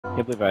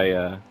Can't believe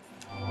I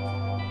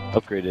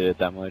upgraded it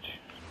that much.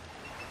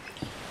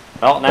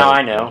 Well, now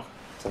I know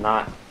to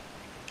not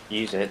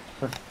use it.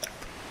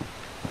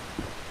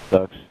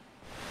 Sucks.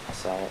 I'll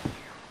sell it.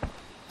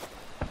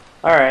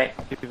 Alright.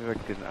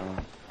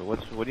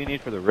 What do you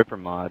need for the Ripper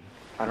mod?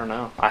 I don't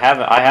know. I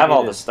have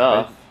all the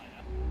stuff.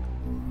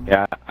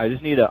 Yeah, I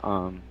just need a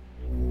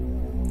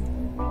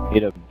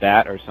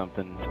bat or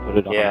something to put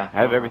it on. Yeah.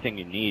 I have everything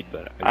you need,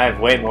 but I have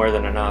way more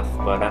than enough,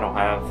 but I don't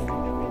have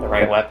the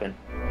right weapon.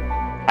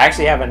 I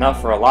actually have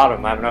enough for a lot of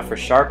them. I have enough for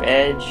Sharp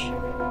Edge,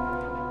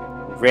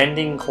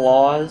 Rending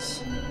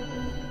Claws,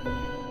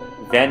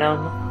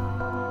 Venom,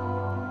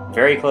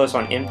 very close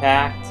on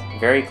Impact,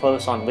 very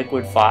close on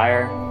Liquid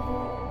Fire,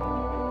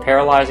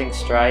 Paralyzing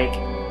Strike,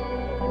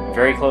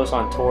 very close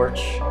on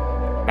Torch,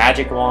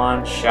 Magic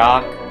Wand,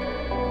 Shock,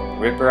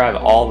 Ripper. I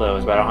have all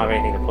those, but I don't have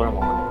anything to put them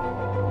on.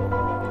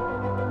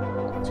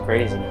 It's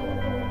crazy.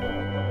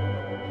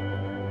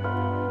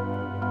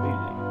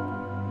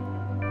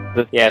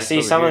 Yeah,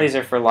 see, some of these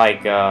are for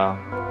like, you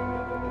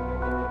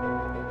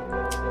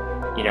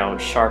know,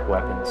 sharp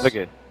weapons. Look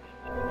at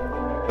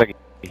like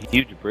a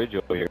huge bridge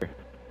over here.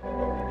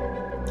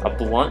 A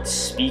blunt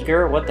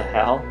speaker? What the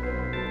hell?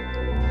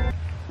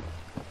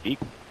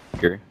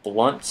 Speaker?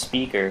 Blunt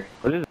speaker.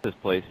 What is this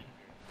place?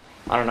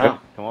 I don't know.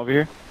 Come over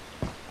here.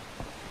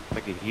 It's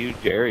like a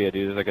huge area,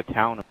 dude. There's like a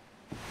town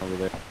over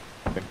there.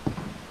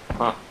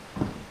 Huh.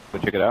 Go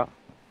check it out.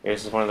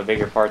 This is one of the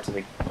bigger parts of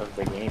the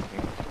game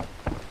here.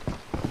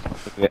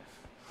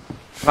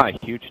 It's not a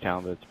huge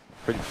town, but it's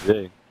pretty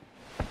big.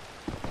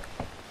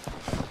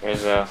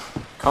 There's a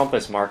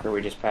compass marker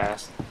we just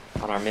passed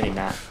on our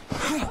mini-map.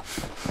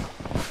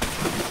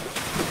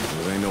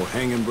 There ain't no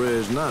hanging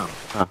bridge now.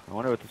 Huh, I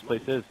wonder what this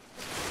place is.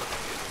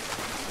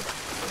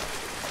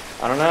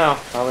 I don't know.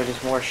 Probably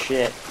just more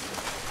shit.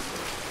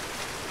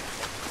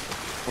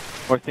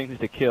 More things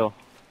to kill.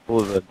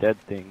 Full of dead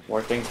things.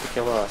 More things to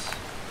kill us.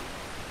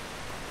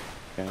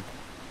 Yeah.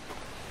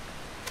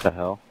 What the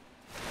hell?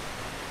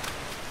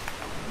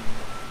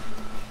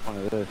 What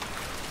is this?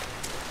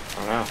 I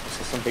don't know. This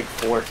is some big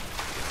fort.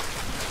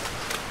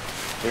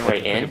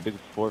 Anyway, in? Like a big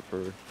fort for...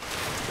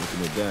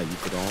 Looking at that, you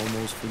could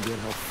almost forget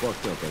how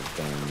fucked up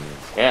everything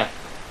is. Yeah.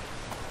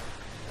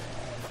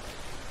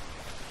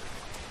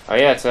 Oh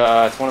yeah, it's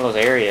one of those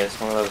areas,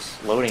 one of those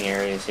loading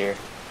areas here.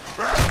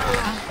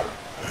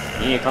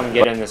 You need to come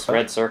get in this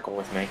red circle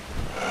with me.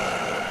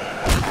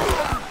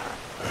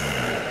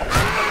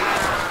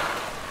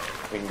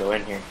 We can go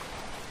in here.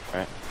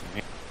 Alright.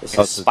 This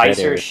is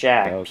Spicer's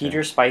Shack. Okay.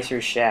 Peter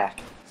Spicer's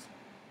Shack.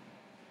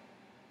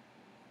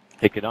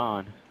 Take it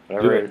on.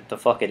 Whatever the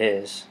fuck it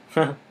is.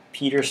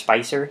 Peter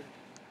Spicer?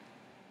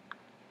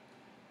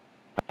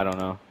 I don't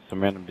know.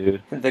 Some random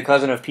dude. The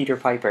cousin of Peter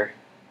Piper.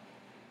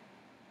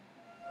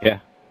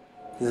 Yeah.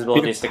 This is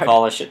what used to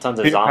call us shit tons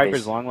of Peter zombies.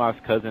 Piper's long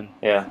lost cousin.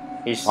 Yeah.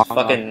 He's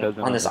fucking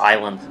on this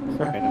island.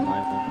 Random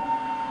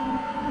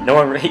island. No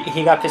one.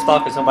 He got pissed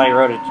off because somebody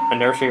wrote a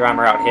nursery rhyme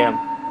about him.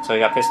 So he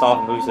got pissed off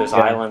and moved to this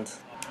island.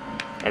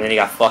 And then he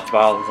got fucked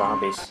by all the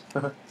zombies.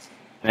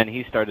 And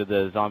he started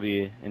the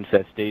zombie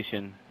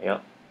infestation.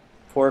 Yep.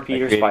 Poor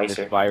Peter Spicer.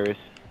 This virus.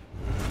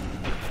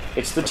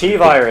 It's the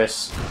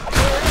T-virus.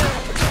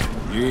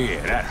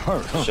 Yeah, that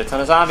hurt, huh? Shit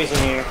ton of zombies in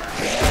here.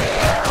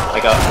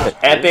 Like a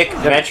epic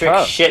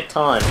metric shit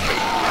ton.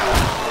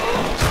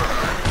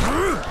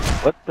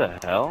 What the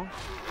hell?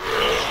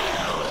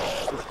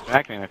 Just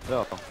smacked me and I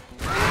fell.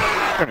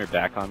 Turn her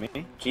back on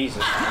me.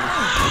 Jesus.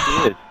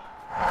 What is?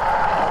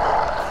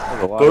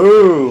 There's a lot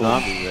Boom! of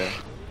zombies there.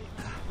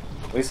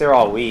 At least they're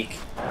all weak.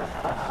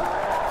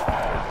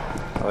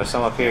 Oh, there's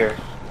some up here.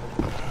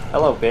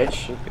 Hello,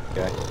 bitch.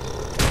 Okay.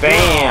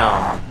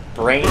 Bam!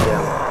 Brained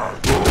him.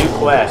 New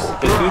quest.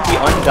 Defeat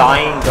the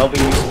Undying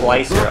W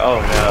Splicer.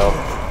 Oh no.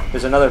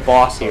 There's another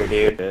boss here,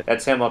 dude.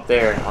 That's him up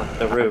there on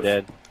the roof. I'm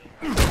dead.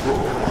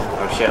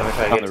 Oh shit, let me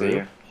try to get to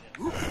you.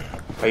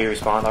 Oh, you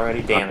respawned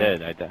already? Damn I'm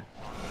dead. I died.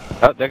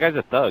 Oh, that guy's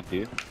a thug,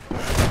 dude.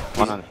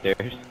 One on the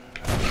stairs.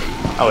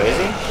 Oh, is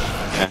he?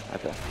 Yeah,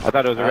 I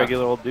thought it was a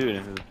regular old dude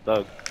and it was a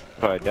thug.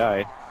 That's why I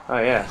died. Oh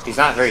yeah, he's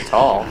not very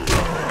tall.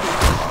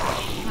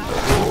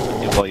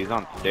 Yeah, well, he's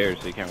on the stairs,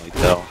 so you can't really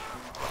tell.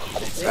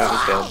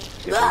 Yeah,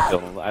 he's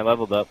good. I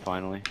leveled up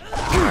finally.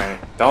 Alright.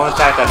 Don't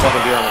attack that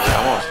fucking dude on the roof.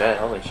 I'm almost dead.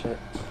 Holy shit.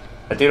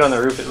 That dude on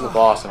the roof is the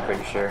boss, I'm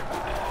pretty sure.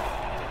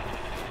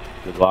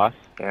 The boss?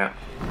 Yeah.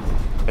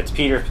 It's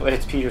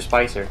Peter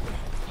Spicer.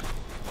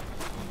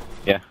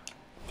 Yeah.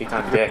 Big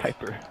time dick.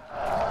 Piper.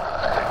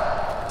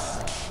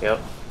 Yep.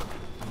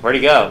 Where'd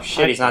he go?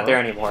 Shit, he's not there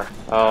anymore.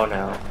 Oh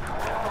no.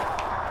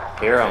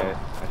 Hear him.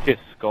 I see a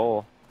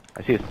skull. I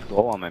see a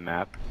skull on my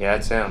map. Yeah,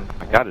 it's him.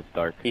 My god, it's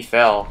dark. He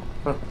fell.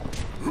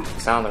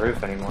 He's not on the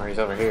roof anymore. He's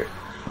over here.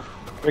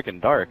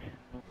 Freaking dark.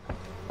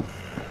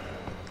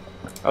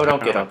 Oh,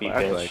 don't get up, you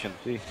Actually, I bitch. can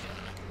see.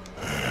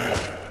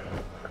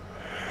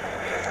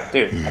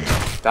 Dude,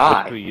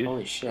 die.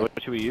 Holy shit. What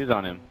should we use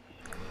on him?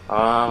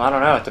 I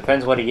don't know. It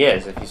depends what he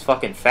is. If he's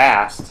fucking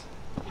fast,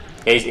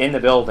 yeah, he's in the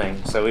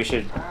building, so we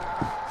should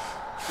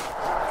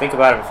think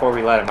about it before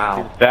we let him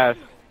out. He's fast.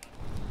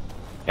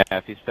 Yeah,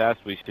 if he's fast,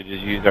 we should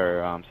just use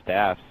our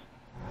staffs.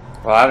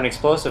 Well, I have an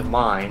explosive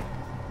mine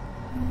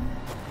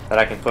that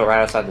I can put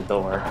right outside the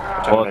door, which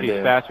I'm Well, gonna if he's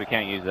do. fast, we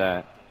can't use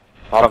that.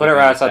 I'll put it Probably right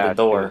can't outside the fast,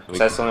 door, too, so because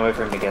that's the only way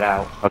for him to get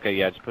out. Okay,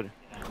 yeah, just put it.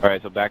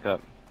 Alright, so back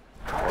up.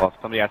 Well,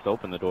 somebody has to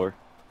open the door.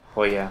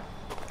 Well, yeah.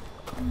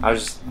 I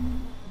was just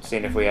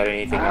seeing if we had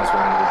anything else we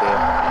wanted to do.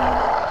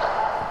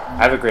 I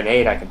have a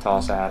grenade I can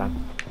toss at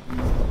him.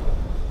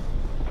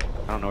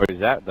 I don't know where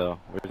he's at, though.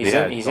 Where's he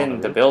at? He's on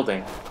in the roof?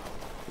 building.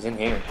 He's in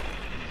here.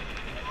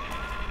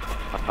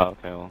 Oh,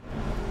 okay, well.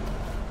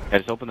 Yeah,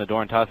 just open the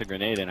door and toss a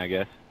grenade in, I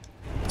guess.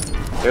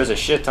 There's a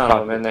shit ton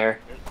of them in there.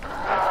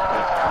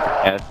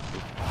 Yes.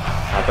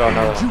 I'll throw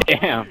another one.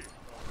 Damn!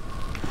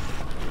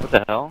 What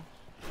the hell?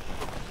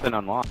 It's been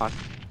unlocked.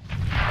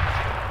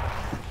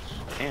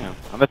 Damn.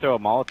 I'm gonna throw a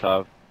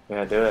Molotov.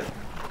 Yeah, do it.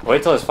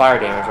 Wait till his fire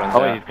damage runs Oh,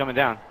 out. wait, he's coming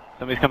down.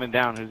 Somebody's coming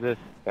down. Who's this?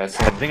 That's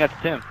I him. think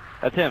that's him.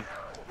 That's him.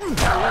 Is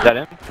that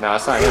him? No,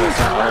 it's not him. It's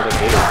one of the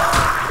dudes.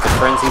 It's a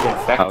frenzied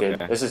infected.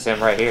 Okay. This is him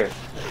right here.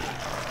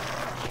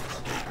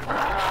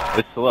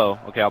 It's slow.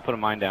 Okay, I'll put a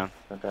mine down.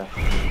 Okay.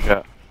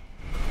 Yeah.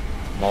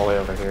 I'm all the way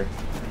over here.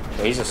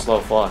 Yeah, he's a slow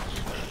fuck.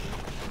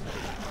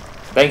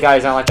 Thank God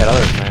he's not like that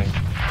other thing.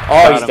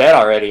 Oh, Got he's him. dead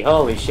already.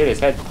 Holy shit, his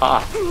head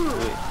popped.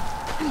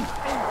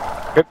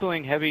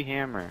 Crippling heavy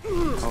hammer.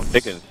 I'll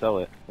take it and sell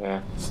it.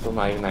 Yeah, still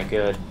not even that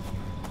good.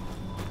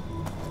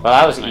 Well,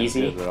 that was Not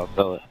easy. good, but I'll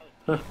sell it.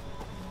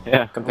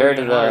 Yeah. Compared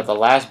to the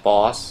last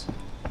boss.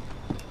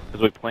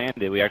 Because we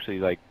planned it. We actually,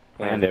 like,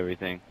 planned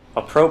everything.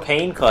 A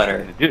propane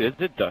cutter. Dude,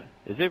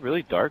 is it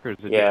really dark or is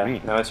it Yeah, just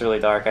me? no, it's really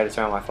dark. I had to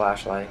turn on my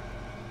flashlight.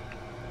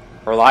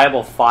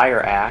 Reliable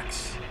fire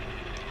axe.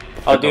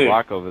 Oh, There's a dude,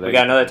 lock over there. we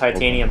got another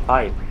titanium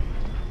pipe.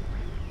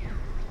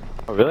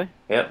 Oh, really?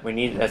 Yep, we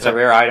need. That's a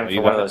rare item Oh, for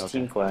you one of got it? those Okay.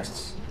 team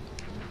quests.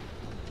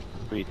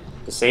 Sweet.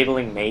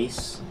 Disabling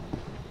mace.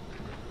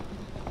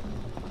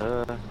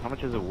 How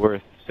much is it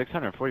worth?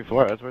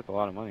 644. That's worth a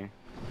lot of money.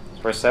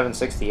 It's worth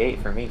 768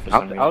 for me for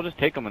some reason. I'll just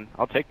take them and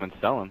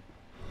sell them.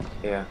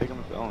 Yeah. Take them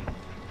and sell them.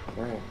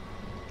 Alright.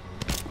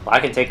 Well, I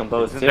can take them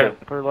both Isn't too. there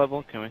upper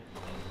level? Can we?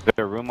 Is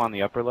there room on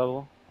the upper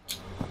level?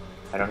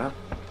 I don't know.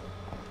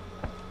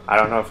 I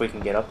don't know if we can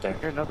get up there.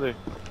 Here's another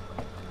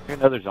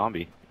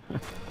zombie.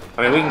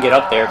 I mean, we can get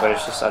up there, but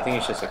it's just. I think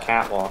it's just a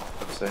catwalk.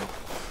 Let's see.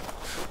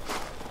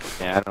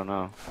 Yeah, I don't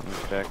know. Let me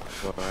check.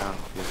 Go around.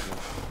 See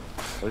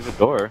if there's a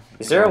door.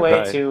 Is there a way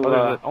Inside.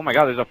 to? Oh my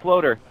God! There's a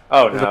floater.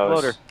 Oh There's no. a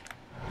floater.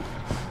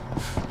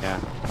 Yeah.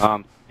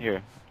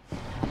 Here.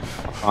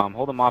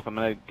 Hold him off. I'm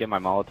gonna get my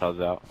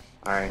Molotovs out.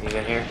 All right, he's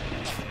in here.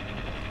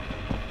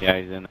 Yeah,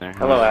 he's in there.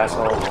 Hello,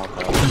 asshole.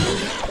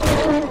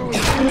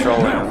 Control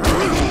him.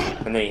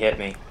 And then he hit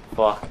me.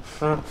 Fuck.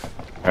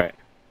 Alright.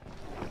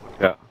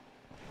 Go.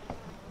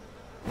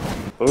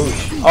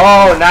 Oosh.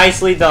 Oh,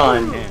 nicely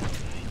done. Damn.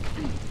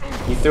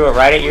 You threw it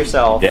right at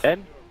yourself. Dead?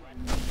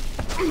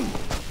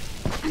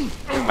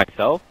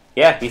 Myself?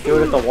 Yeah, you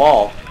threw it at the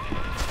wall.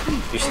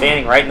 You're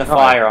standing right in the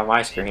fire on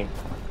my screen.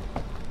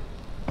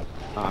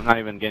 I'm not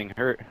even getting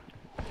hurt.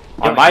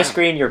 On my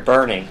screen, you're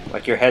burning.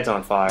 Like your head's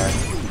on fire.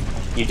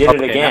 You did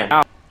it again.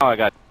 Now I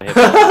got hit.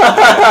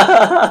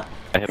 I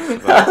hit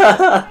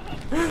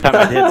time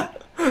I did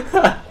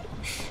it.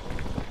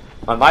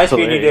 On my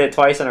screen, you hilarious. did it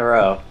twice in a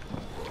row.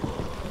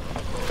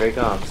 Here he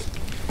comes.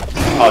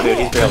 Oh, dude,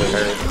 he's barely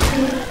hurt.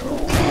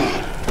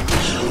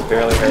 He's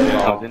barely hurt at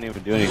I all. didn't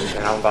even do anything.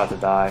 And I'm about to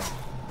die.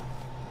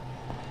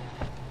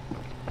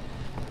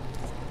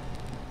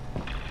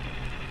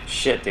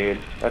 Shit, dude.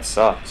 That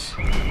sucks.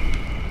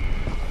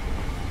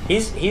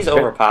 He's I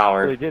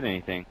overpowered. really did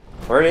anything.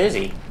 Where is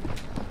he?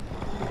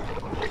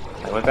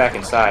 I went back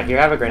inside. Here,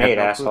 have a grenade,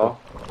 no asshole.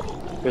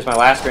 Here's my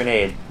last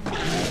grenade. I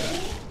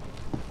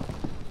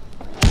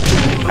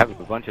have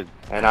a bunch of...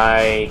 And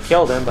I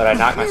killed him, but I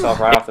knocked myself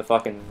right off the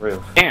fucking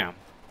roof. Damn.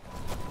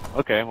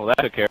 Okay, well that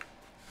took care.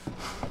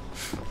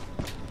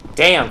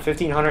 Damn, Took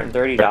care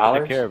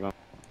 $1,530? of him.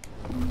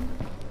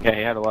 Yeah,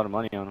 he had a lot of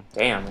money on him.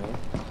 Damn, man.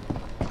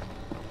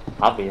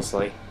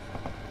 Obviously.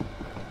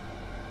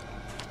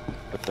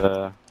 But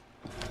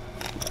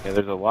yeah,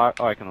 there's a lot.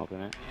 Oh, I can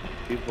open it.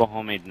 Usable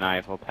homemade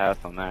knife. I'll pass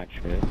on that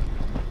shit.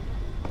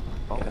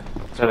 Oh, Yeah.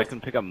 said I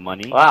couldn't pick up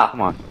money. Wow.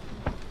 Come on.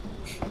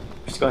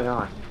 What's going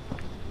on?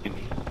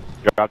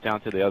 Drop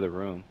down to the other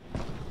room.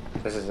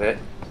 This is it?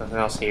 Nothing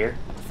else here?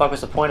 What the fuck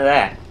was the point of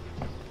that?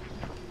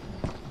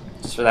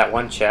 Just for that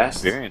one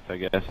chest? Experience, I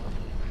guess.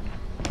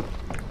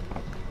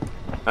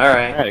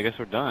 Alright. Alright, I guess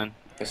we're done.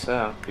 Guess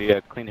so. We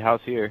cleaned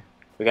house here.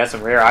 We got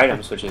some rare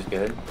items, which is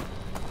good.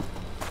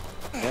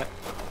 Yeah.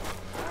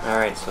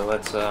 Alright, so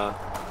let's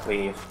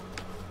leave.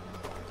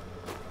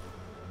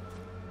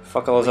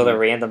 Fuck all those other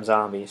random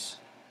zombies.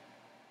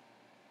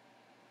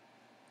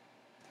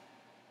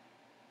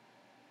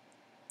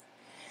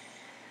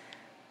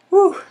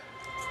 Whew.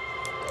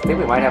 I think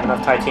we might have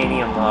enough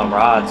titanium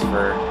rods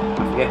for,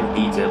 I forget who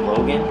needs it,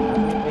 Logan,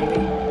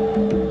 maybe?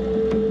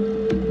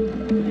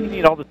 What do you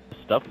need all this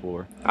stuff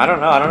for? I don't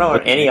know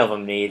what any of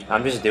them need.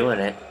 I'm just doing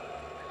it.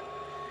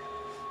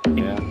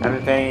 Yeah. I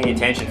haven't paid any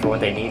attention for what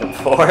they need them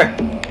for.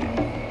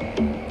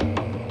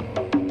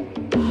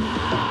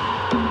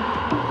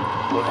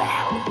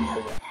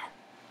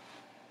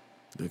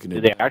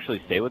 taking Do it. they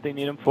actually say what they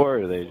need them for,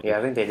 or they just Yeah,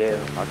 I think they do.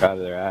 talk out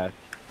of their ass?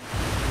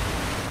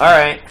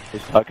 Alright,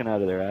 Just talking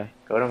out of their ass.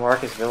 go to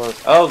Marcus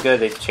Villas. Oh, good,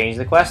 they changed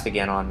the quest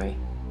again on me.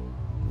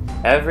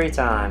 Every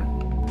time.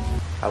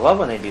 I love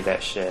when they do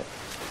that shit.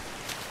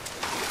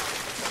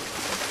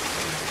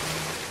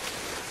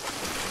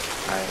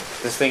 Alright,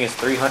 this thing is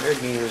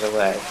 300 meters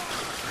away.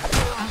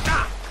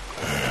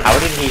 How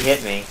did he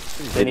hit me?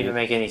 Didn't even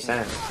make any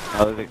sense.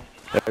 Oh,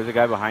 there's a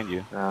guy behind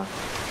you. No.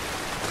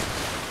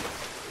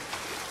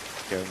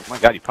 Oh my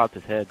god, he popped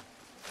his head.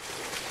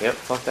 Yep,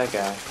 fuck that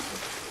guy.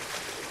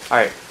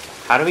 Alright,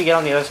 how do we get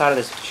on the other side of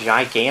this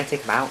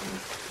gigantic mountain?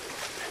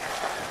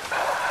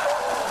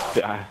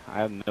 I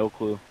have no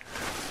clue.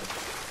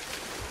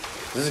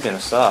 This is gonna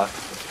suck.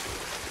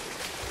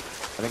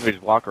 I think we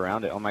just walk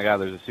around it. Oh my god,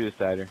 there's a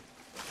suicider.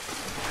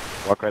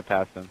 Walk right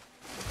past him.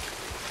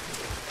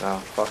 No,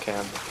 fuck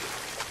him.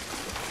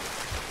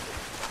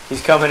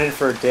 He's coming in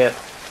for a dip.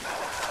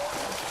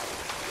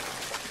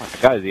 Oh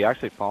my god, is he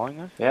actually following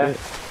us? Yeah. Shit.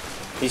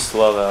 He's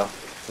slow though.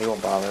 He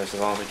won't bother us as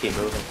long as we keep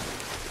moving.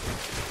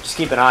 Just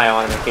keep an eye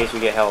on him in case we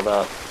get held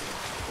up.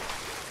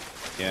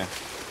 Yeah.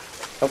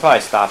 He'll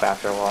probably stop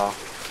after a while.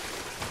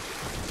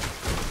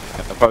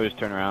 I'll probably just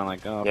turn around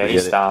like, oh, Yeah, he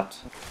forget it. stopped.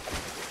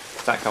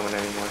 It's not coming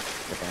anymore.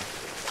 Okay.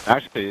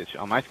 Actually,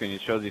 on my screen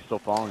it shows he's still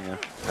following us.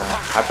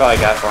 I probably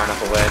got far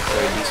enough away so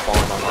he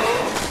despawned on my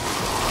screen.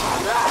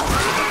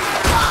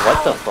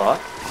 What the fuck?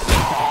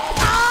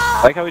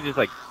 I like how we just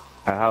like,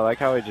 I like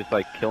how we just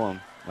like kill him.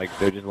 Like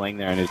they're just laying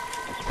there and just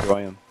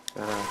destroy him.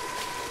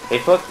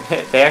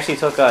 They actually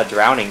took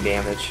drowning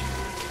damage.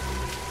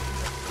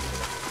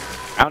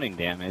 Drowning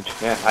damage.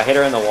 Yeah, I hit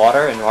her in the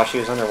water, and while she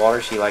was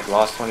underwater, she like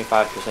lost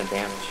 25%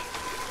 damage,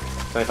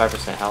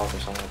 25% health or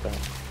something like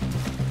that.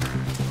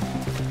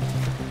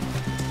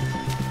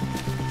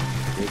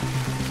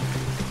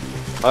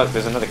 Oh,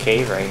 there's another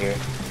cave right here.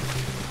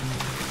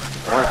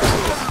 I wonder if this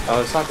is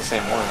oh, it's not the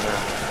same one.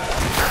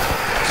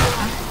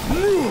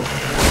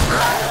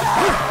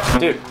 No.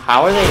 Dude,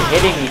 how are they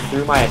hitting me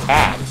through my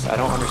attacks? I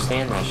don't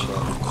understand that shit.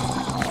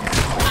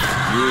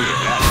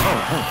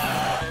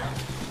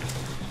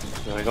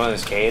 You wanna go in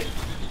this cave?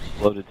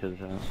 Loaded to the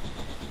top.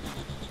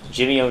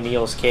 Jimmy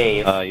O'Neill's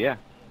cave. Yeah.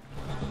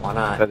 Why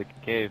not? Inside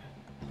the cave.